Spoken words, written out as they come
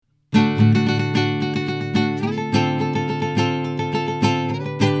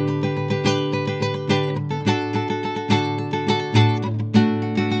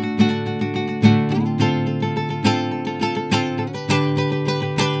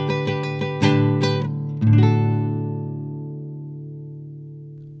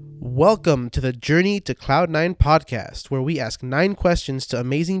Welcome to the Journey to Cloud9 podcast, where we ask 9 questions to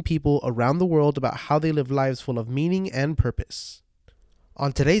amazing people around the world about how they live lives full of meaning and purpose.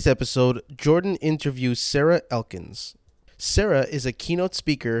 On today's episode, Jordan interviews Sarah Elkins. Sarah is a keynote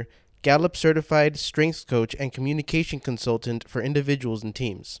speaker, Gallup certified strengths coach, and communication consultant for individuals and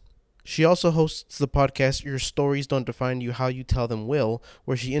teams. She also hosts the podcast Your Stories Don't Define You, How You Tell Them Will,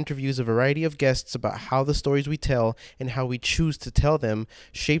 where she interviews a variety of guests about how the stories we tell and how we choose to tell them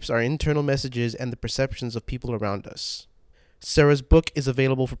shapes our internal messages and the perceptions of people around us. Sarah's book is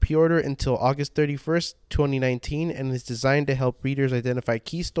available for pre-order until August 31st, 2019, and is designed to help readers identify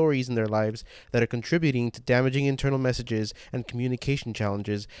key stories in their lives that are contributing to damaging internal messages and communication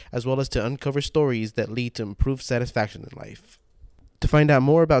challenges, as well as to uncover stories that lead to improved satisfaction in life. To find out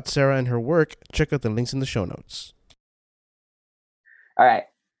more about Sarah and her work, check out the links in the show notes. All right.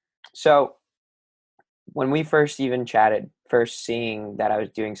 So when we first even chatted, first seeing that I was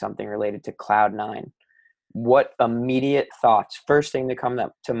doing something related to Cloud9, what immediate thoughts, first thing to come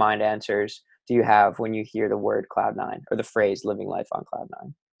up to mind answers do you have when you hear the word Cloud9 or the phrase living life on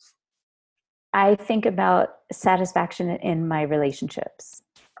Cloud9? I think about satisfaction in my relationships,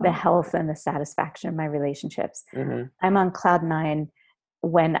 the health and the satisfaction of my relationships. Mm-hmm. I'm on Cloud9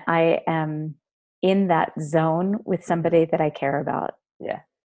 when I am in that zone with somebody that I care about. Yeah.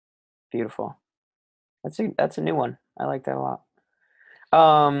 Beautiful. That's a new one. I like that a lot.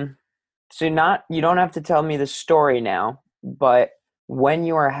 So you don't have to tell me the story now, but when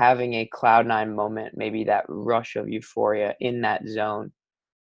you are having a Cloud9 moment, maybe that rush of euphoria in that zone,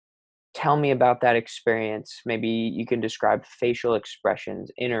 tell me about that experience. Maybe you can describe facial expressions,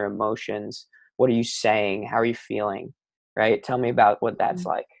 inner emotions. What are you saying? How are you feeling? Right? Tell me about what that's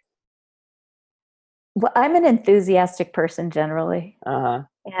like. Well, I'm an enthusiastic person generally. Uh-huh.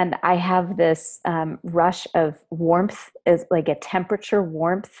 And I have this rush of warmth, is like a temperature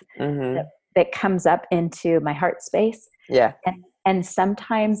warmth Mm-hmm. that comes up into my heart space. Yeah. And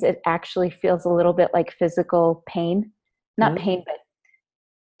sometimes it actually feels a little bit like physical pain. Not Mm-hmm. pain, but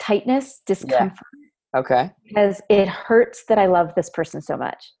tightness, discomfort. Yeah. Okay. Because it hurts that I love this person so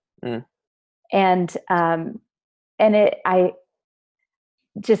much. Mm. And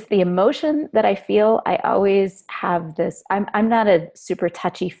just the emotion that I feel, I always have this, I'm not a super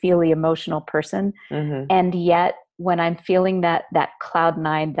touchy-feely emotional person. Mm-hmm. And yet when I'm feeling that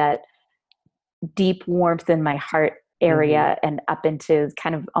Cloud9, that deep warmth in my heart area, mm-hmm. and up into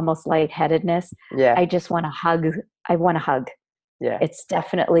kind of almost lightheadedness, yeah. I just want to hug. I want to hug. Yeah. It's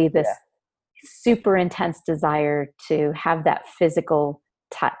definitely this super intense desire to have that physical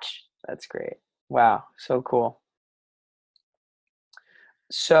touch. That's great. Wow. So cool.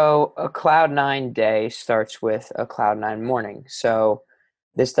 So a Cloud9 day starts with a Cloud9 morning. So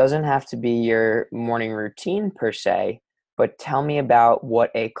this doesn't have to be your morning routine per se, but tell me about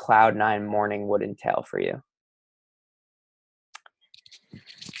what a Cloud9 morning would entail for you.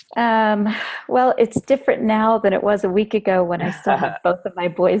 Well, it's different now than it was a week ago when I still had both of my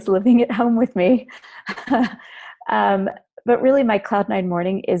boys living at home with me. But really my Cloud9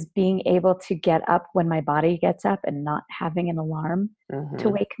 morning is being able to get up when my body gets up and not having an alarm Mm-hmm. to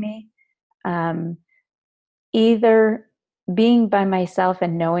wake me. Either being by myself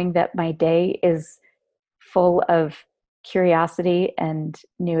and knowing that my day is full of curiosity and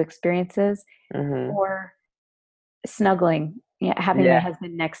new experiences, Mm-hmm. or snuggling, having my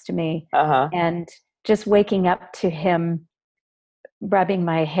husband next to me, uh-huh. and just waking up to him rubbing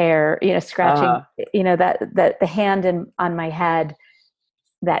my hair, scratching, uh-huh. that the hand on my head,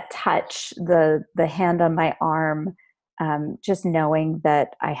 that touch, the hand on my arm, just knowing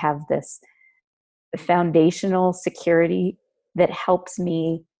that I have this foundational security that helps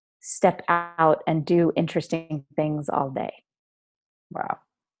me step out and do interesting things all day. Wow.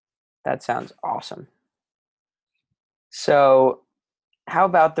 That sounds awesome. So how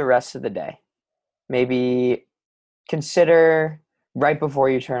about the rest of the day? Maybe consider right before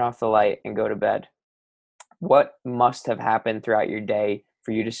you turn off the light and go to bed, what must have happened throughout your day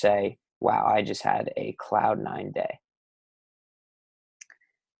for you to say, wow, I just had a Cloud9 day?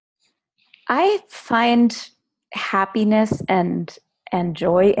 I find happiness and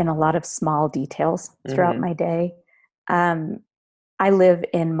joy in a lot of small details throughout Mm-hmm. my day. I live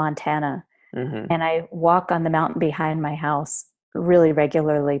in Montana, mm-hmm. and I walk on the mountain behind my house really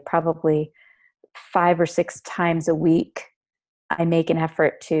regularly, probably 5 or 6 times a week. I make an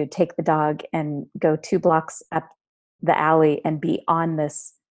effort to take the dog and go 2 blocks up the alley and be on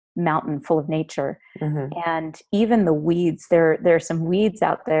this mountain full of nature. Mm-hmm. And even the weeds, there are some weeds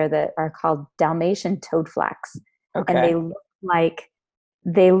out there that are called Dalmatian toadflax. Okay. And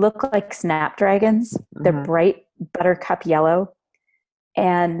they look like snapdragons. Mm-hmm. They're bright buttercup yellow.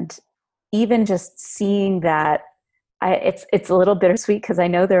 And even just seeing that, it's a little bittersweet because I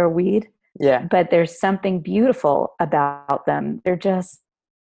know they're a weed, Yeah. but there's something beautiful about them.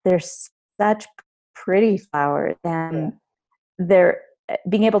 They're such pretty flowers, and they're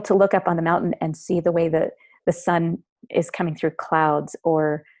being able to look up on the mountain and see the way that the sun is coming through clouds,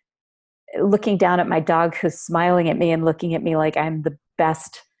 or looking down at my dog who's smiling at me and looking at me like I'm the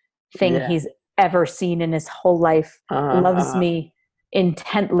best thing Yeah. he's ever seen in his whole life, loves me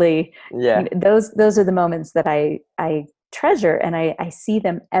intently. Yeah. Those are the moments that I treasure, and I see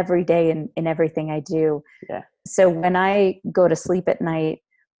them every day in everything I do. Yeah. So when I go to sleep at night,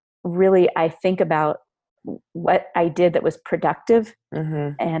 really I think about what I did that was productive,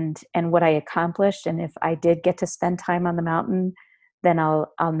 and what I accomplished. And if I did get to spend time on the mountain, then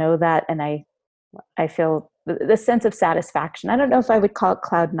I'll know that, and I feel the sense of satisfaction. I don't know if I would call it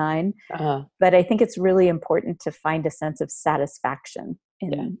cloud nine, but I think it's really important to find a sense of satisfaction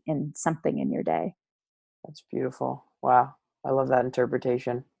in something in your day. That's beautiful. Wow. I love that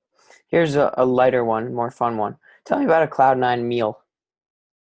interpretation. Here's a lighter one, more fun one. Tell me about a cloud nine meal.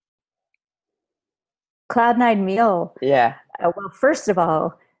 Cloud nine meal. Yeah. Well, first of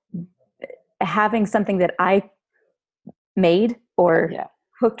all, having something that I made or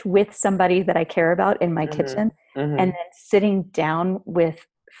cooked with somebody that I care about in my kitchen, and then sitting down with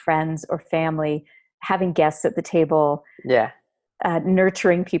friends or family, having guests at the table,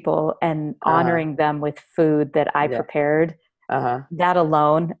 nurturing people and honoring them with food that I prepared. That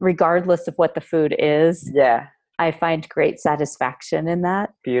alone, regardless of what the food is, I find great satisfaction in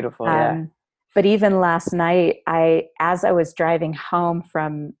that. Beautiful. But even last night, as I was driving home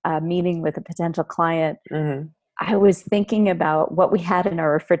from a meeting with a potential client, I was thinking about what we had in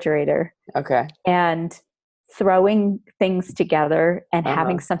our refrigerator. Okay. And throwing things together and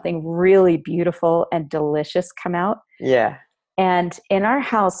having something really beautiful and delicious come out. Yeah. And in our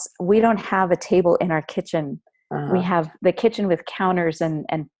house, we don't have a table in our kitchen. We have the kitchen with counters and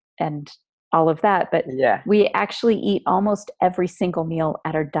all of that, but we actually eat almost every single meal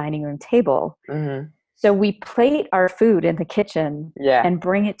at our dining room table. So we plate our food in the kitchen and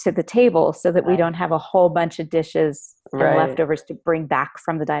bring it to the table so that we don't have a whole bunch of dishes and leftovers to bring back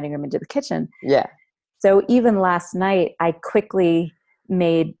from the dining room into the kitchen. So even last night, I quickly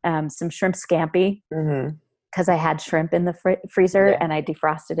made some shrimp scampi because I had shrimp in the freezer and I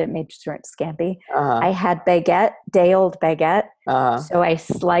defrosted it, made shrimp scampi. I had baguette, day-old baguette. So I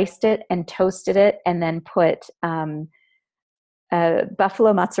sliced it and toasted it and then put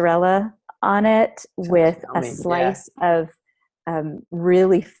buffalo mozzarella on it with a slice of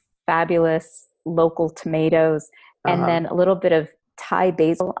really fabulous local tomatoes and then a little bit of Thai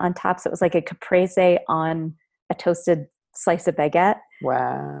basil on top. So it was like a caprese on a toasted slice of baguette.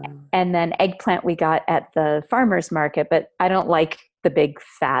 Wow. And then eggplant we got at the farmer's market, but I don't like the big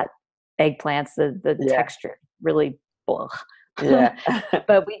fat eggplants, the texture really, ugh.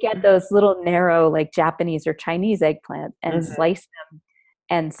 But we get those little narrow, like Japanese or Chinese eggplant and slice them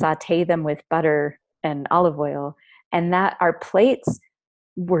and saute them with butter and olive oil. And that our plates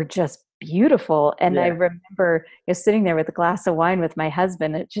were just beautiful. And I remember sitting there with a glass of wine with my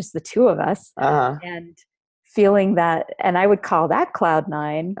husband, just the two of us, and feeling that, and I would call that cloud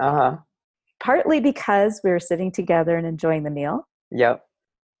nine, partly because we were sitting together and enjoying the meal. And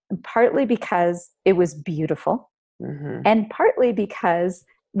partly because it was beautiful. And partly because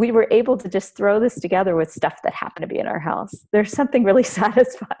we were able to just throw this together with stuff that happened to be in our house. There's something really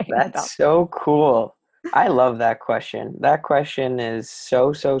satisfying about it. That's so cool. I love that question. That question is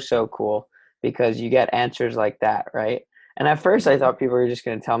so cool because you get answers like that, right? And at first I thought people were just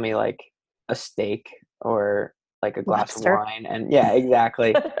going to tell me like a steak or like a glass of wine. And yeah,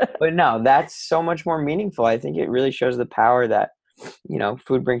 exactly. But no, that's so much more meaningful. I think it really shows the power that,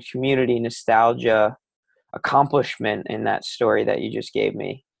 food brings community, nostalgia, accomplishment in that story that you just gave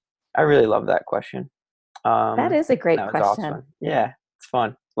me. I really love that question. That is a great question. Awesome. Yeah, it's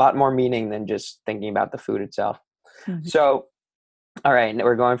fun. A lot more meaning than just thinking about the food itself. So, all right,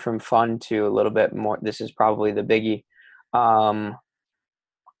 we're going from fun to a little bit more. This is probably the biggie.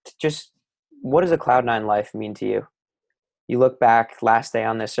 Just what does a cloud nine life mean to you? You look back last day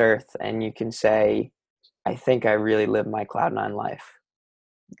on this earth and you can say, I think I really lived my cloud nine life.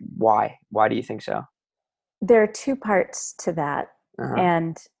 Why? Why do you think so? There are two parts to that.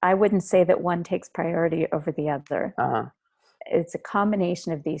 And I wouldn't say that one takes priority over the other. It's a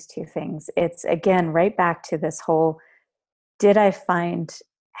combination of these two things. It's, again, right back to this whole, did I find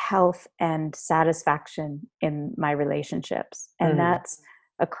health and satisfaction in my relationships? And that's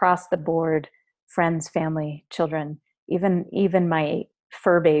across the board, friends, family, children, even my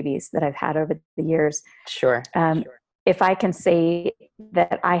fur babies that I've had over the years. Sure. if I can say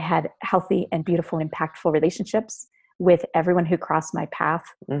that I had healthy and beautiful, impactful relationships with everyone who crossed my path,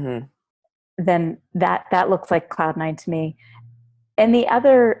 Mm-hmm. then that looks like cloud nine to me. And the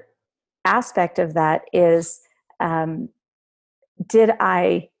other aspect of that is, did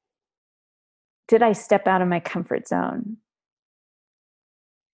I step out of my comfort zone?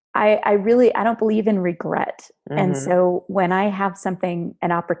 I don't believe in regret. And Mm-hmm. so when I have an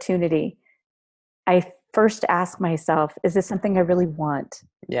opportunity, I first ask myself, is this something I really want?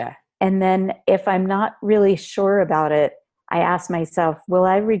 Yeah. And then if I'm not really sure about it, I ask myself, will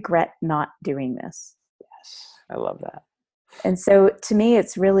I regret not doing this? Yes. I love that. And so to me,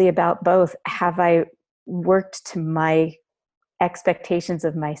 it's really about both. Have I worked to my expectations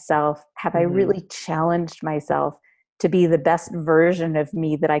of myself? Have I Mm-hmm. really challenged myself to be the best version of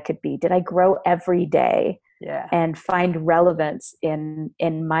me that I could be? Did I grow every day Yeah. and find relevance in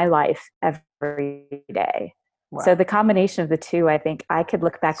my life every day? So Wow. the combination of the two, I think I could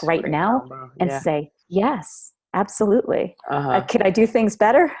look back That's a right great now combo. and Yeah. say, yes, absolutely. Uh-huh. Could I do things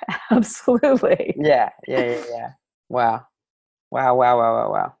better? Absolutely. Yeah. Yeah. Yeah. Yeah. Wow. Wow. Wow. Wow.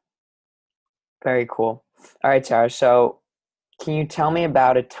 Wow. Wow. Very cool. All right, Sarah. So can you tell me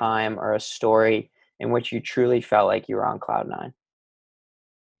about a time or a story in which you truly felt like you were on cloud nine?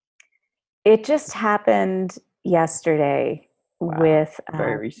 It just happened yesterday Wow. with,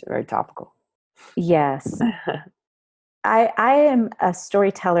 Very recent, very topical. yes, I am a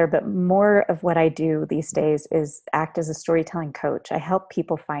storyteller, but more of what I do these days is act as a storytelling coach. I help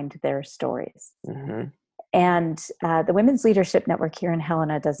people find their stories. Mm-hmm. And the Women's Leadership Network here in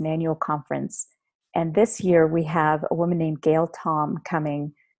Helena does an annual conference. And this year we have a woman named Gail Tom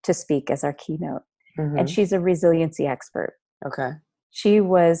coming to speak as our keynote. And Mm-hmm. she's a resiliency expert. Okay. She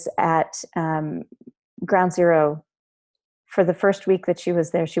was at Ground Zero for the first week that she was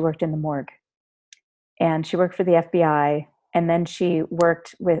there. She worked in the morgue. And she worked for the FBI, and then she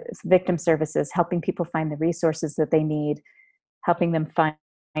worked with victim services, helping people find the resources that they need, helping them find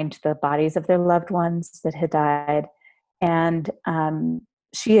the bodies of their loved ones that had died. And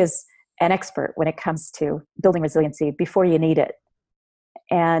she is an expert when it comes to building resiliency before you need it.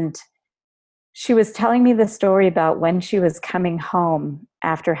 And she was telling me the story about when she was coming home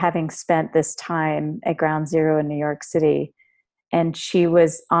after having spent this time at Ground Zero in New York City. And she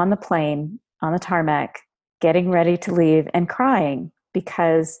was on the plane, on the tarmac, getting ready to leave and crying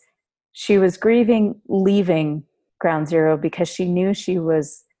because she was grieving leaving Ground Zero because she knew she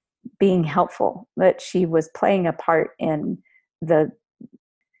was being helpful, that she was playing a part in the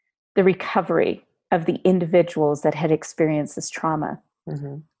recovery of the individuals that had experienced this trauma.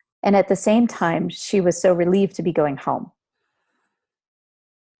 Mm-hmm. And at the same time, she was so relieved to be going home.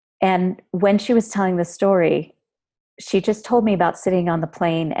 And when she was telling the story, she just told me about sitting on the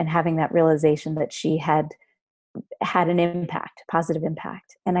plane and having that realization that she had an impact, positive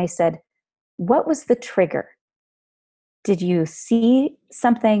impact. And I said, what was the trigger? Did you see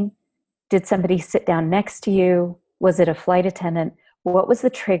something? Did somebody sit down next to you? Was it a flight attendant? What was the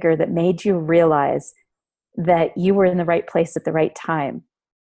trigger that made you realize that you were in the right place at the right time?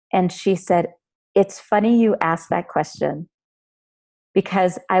 And she said, it's funny you asked that question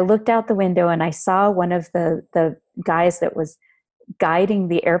because I looked out the window and I saw one of the guys that was guiding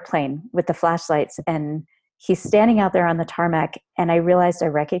the airplane with the flashlights, and he's standing out there on the tarmac, and I realized I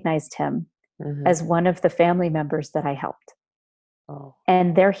recognized him Mm-hmm. as one of the family members that I helped. Oh.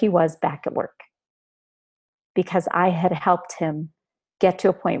 And there he was back at work because I had helped him get to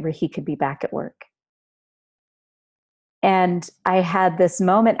a point where he could be back at work. And I had this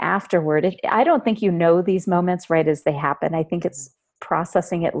moment afterward. I don't think you know these moments right as they happen. I think it's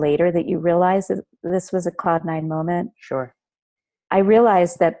processing it later that you realize that this was a cloud nine moment. Sure. I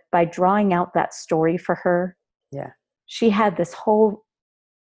realized that by drawing out that story for her, Yeah. she had this whole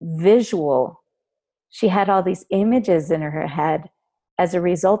visual, she had all these images in her head as a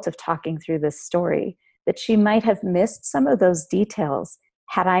result of talking through this story, that she might have missed some of those details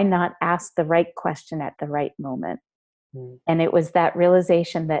had I not asked the right question at the right moment. Mm. And it was that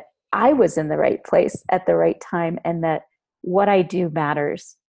realization that I was in the right place at the right time and that what I do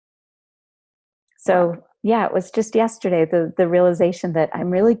matters. So yeah, it was just yesterday, the realization that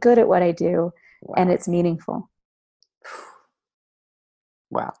I'm really good at what I do. Wow. And it's meaningful.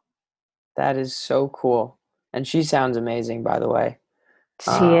 Wow. That is so cool. And she sounds amazing, by the way.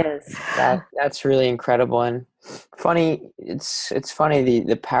 She is. That's really incredible and funny. It's funny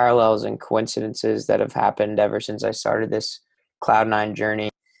the parallels and coincidences that have happened ever since I started this cloud nine journey.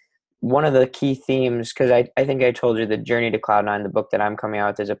 One of the key themes, because I think I told you the Journey to Cloud Nine, the book that I'm coming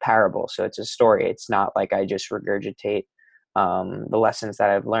out with, is a parable. So it's a story. It's not like I just regurgitate the lessons that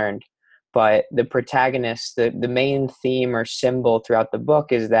I've learned. but the protagonist, the main theme or symbol throughout the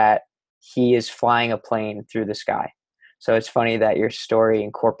book is that he is flying a plane through the sky. So it's funny that your story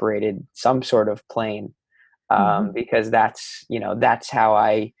incorporated some sort of plane, because that's how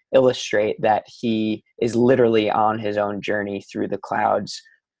I illustrate that he is literally on his own journey through the clouds,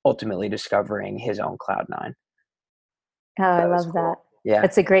 ultimately discovering his own cloud nine. Oh, I So that's love cool. that. Yeah.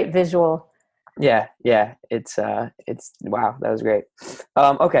 It's a great visual. Yeah. It's wow, that was great.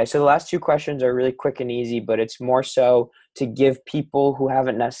 Okay, so the last two questions are really quick and easy, but it's more so to give people who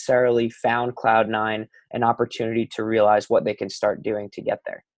haven't necessarily found cloud nine an opportunity to realize what they can start doing to get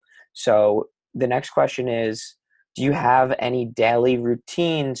there. So the next question is, do you have any daily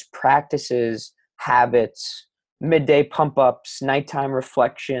routines, practices, habits, midday pump ups, nighttime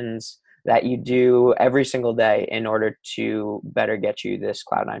reflections that you do every single day in order to better get you this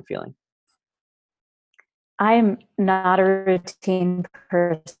cloud nine feeling? I'm not a routine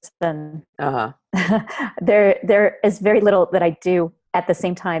person. Uh-huh. There is very little that I do at the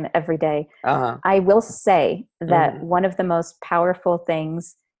same time every day. Uh-huh. I will say that Mm-hmm. one of the most powerful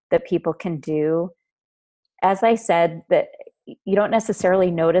things that people can do, as I said, that you don't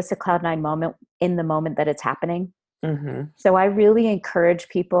necessarily notice a cloud nine moment in the moment that it's happening. Mm-hmm. So I really encourage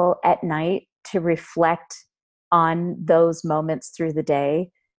people at night to reflect on those moments through the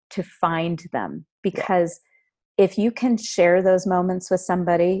day, to find them, because if you can share those moments with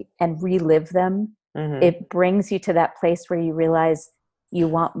somebody and relive them, Mm-hmm. it brings you to that place where you realize you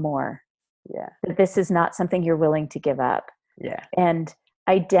want more, Yeah. that this is not something you're willing to give up. Yeah. And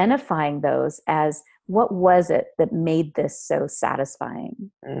identifying those as, what was it that made this so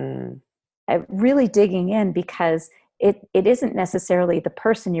satisfying? Mm. Really digging in, because it isn't necessarily the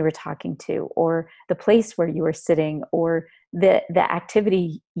person you were talking to, or the place where you were sitting, or the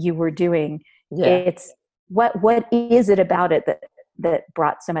activity you were doing. Yeah. It's what is it about it that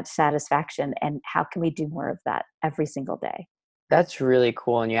brought so much satisfaction, and how can we do more of that every single day? That's really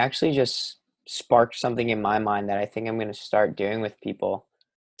cool. And you actually just sparked something in my mind that I think I'm going to start doing with people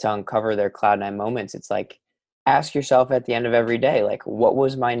to uncover their cloud nine moments. It's like, ask yourself at the end of every day, like, what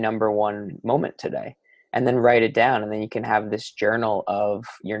was my number one moment today? And then write it down. And then you can have this journal of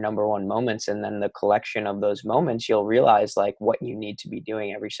your number one moments. And then the collection of those moments, you'll realize like what you need to be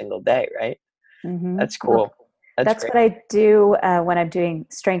doing every single day. Right. Mm-hmm. That's cool. That's That's great. what I do when I'm doing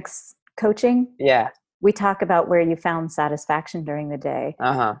strengths coaching. Yeah. We talk about where you found satisfaction during the day.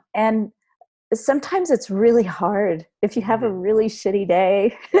 Uh-huh. And sometimes it's really hard. If you have a Mm-hmm. really shitty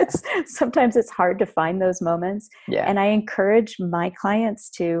day, Yeah. sometimes it's hard to find those moments. Yeah. And I encourage my clients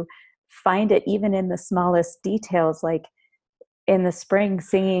to find it even in the smallest details, like in the spring,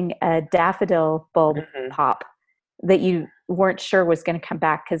 seeing a daffodil bulb Mm-hmm. pop that you weren't sure was going to come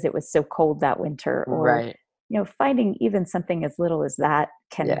back because it was so cold that winter, or Right. finding even something as little as that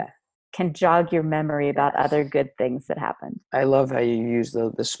Yeah. can jog your memory about Yes. other good things that happened. I love how you use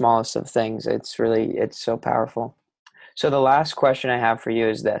the smallest of things. It's so powerful. So the last question I have for you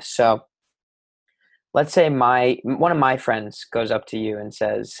is this. So let's say one of my friends goes up to you and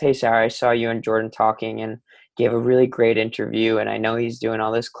says, "Hey Sarah, I saw you and Jordan talking and gave a really great interview, and I know he's doing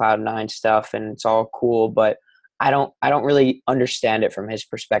all this cloud nine stuff and it's all cool, but I don't really understand it from his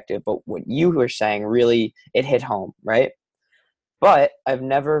perspective. But what you were saying, really, it hit home, right? But I've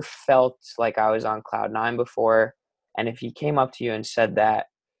never felt like I was on cloud nine before. And if he came up to you and said that,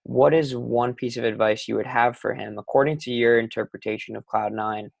 what is one piece of advice you would have for him, according to your interpretation of cloud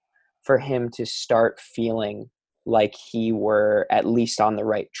nine, for him to start feeling like he were at least on the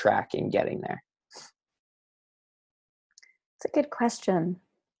right track in getting there?" It's a good question.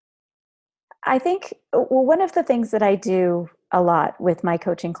 I think, well, one of the things that I do a lot with my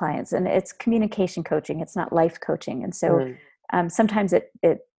coaching clients, and it's communication coaching, it's not life coaching. And so Mm, sometimes it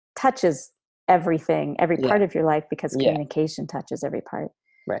touches everything, every yeah, part of your life, because yeah, communication touches every part.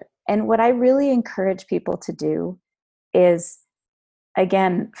 right. And what I really encourage people to do is,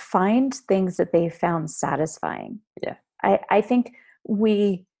 again, find things that they found satisfying. Yeah. I think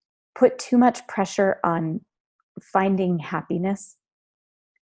we put too much pressure on finding happiness,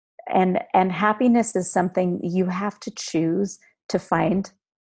 and happiness is something you have to choose to find.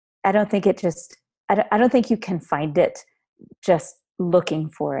 I don't think it just I don't think you can find it just looking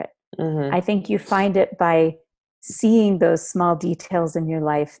for it. Mm-hmm. I think you find it by seeing those small details in your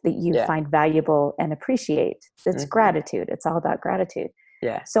life that you Yeah. find valuable and appreciate. It's Mm-hmm. gratitude. It's all about gratitude.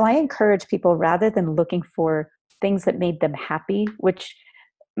 Yeah. So I encourage people, rather than looking for things that made them happy, which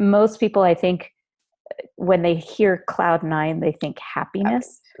most people, I think, when they hear cloud nine, they think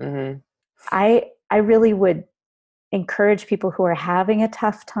happiness. Mm-hmm. I really would encourage people who are having a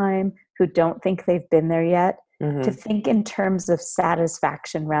tough time, who don't think they've been there yet, to think in terms of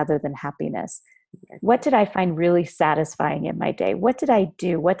satisfaction rather than happiness. What did I find really satisfying in my day? What did I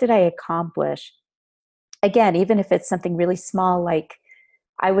do? What did I accomplish? Again, even if it's something really small, like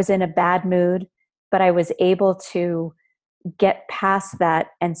I was in a bad mood, but I was able to get past that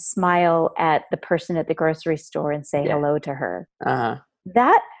and smile at the person at the grocery store and say hello to her.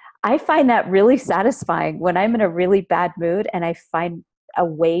 That, I find that really satisfying when I'm in a really bad mood and I find a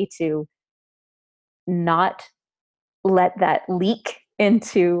way to not let that leak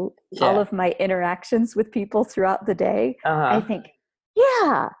into all of my interactions with people throughout the day. I think,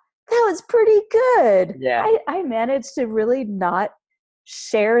 yeah, that was pretty good. I managed to really not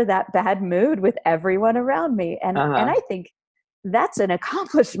share that bad mood with everyone around me. And I think that's an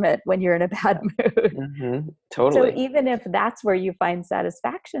accomplishment when you're in a bad mood. Totally. So even if that's where you find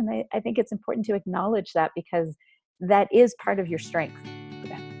satisfaction, I think it's important to acknowledge that, because that is part of your strength.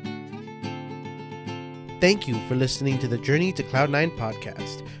 Thank you for listening to the Journey to Cloud9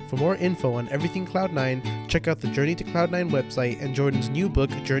 podcast. For more info on everything Cloud9, check out the Journey to Cloud9 website and Jordan's new book,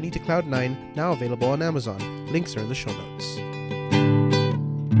 Journey to Cloud9, now available on Amazon. Links are in the show notes.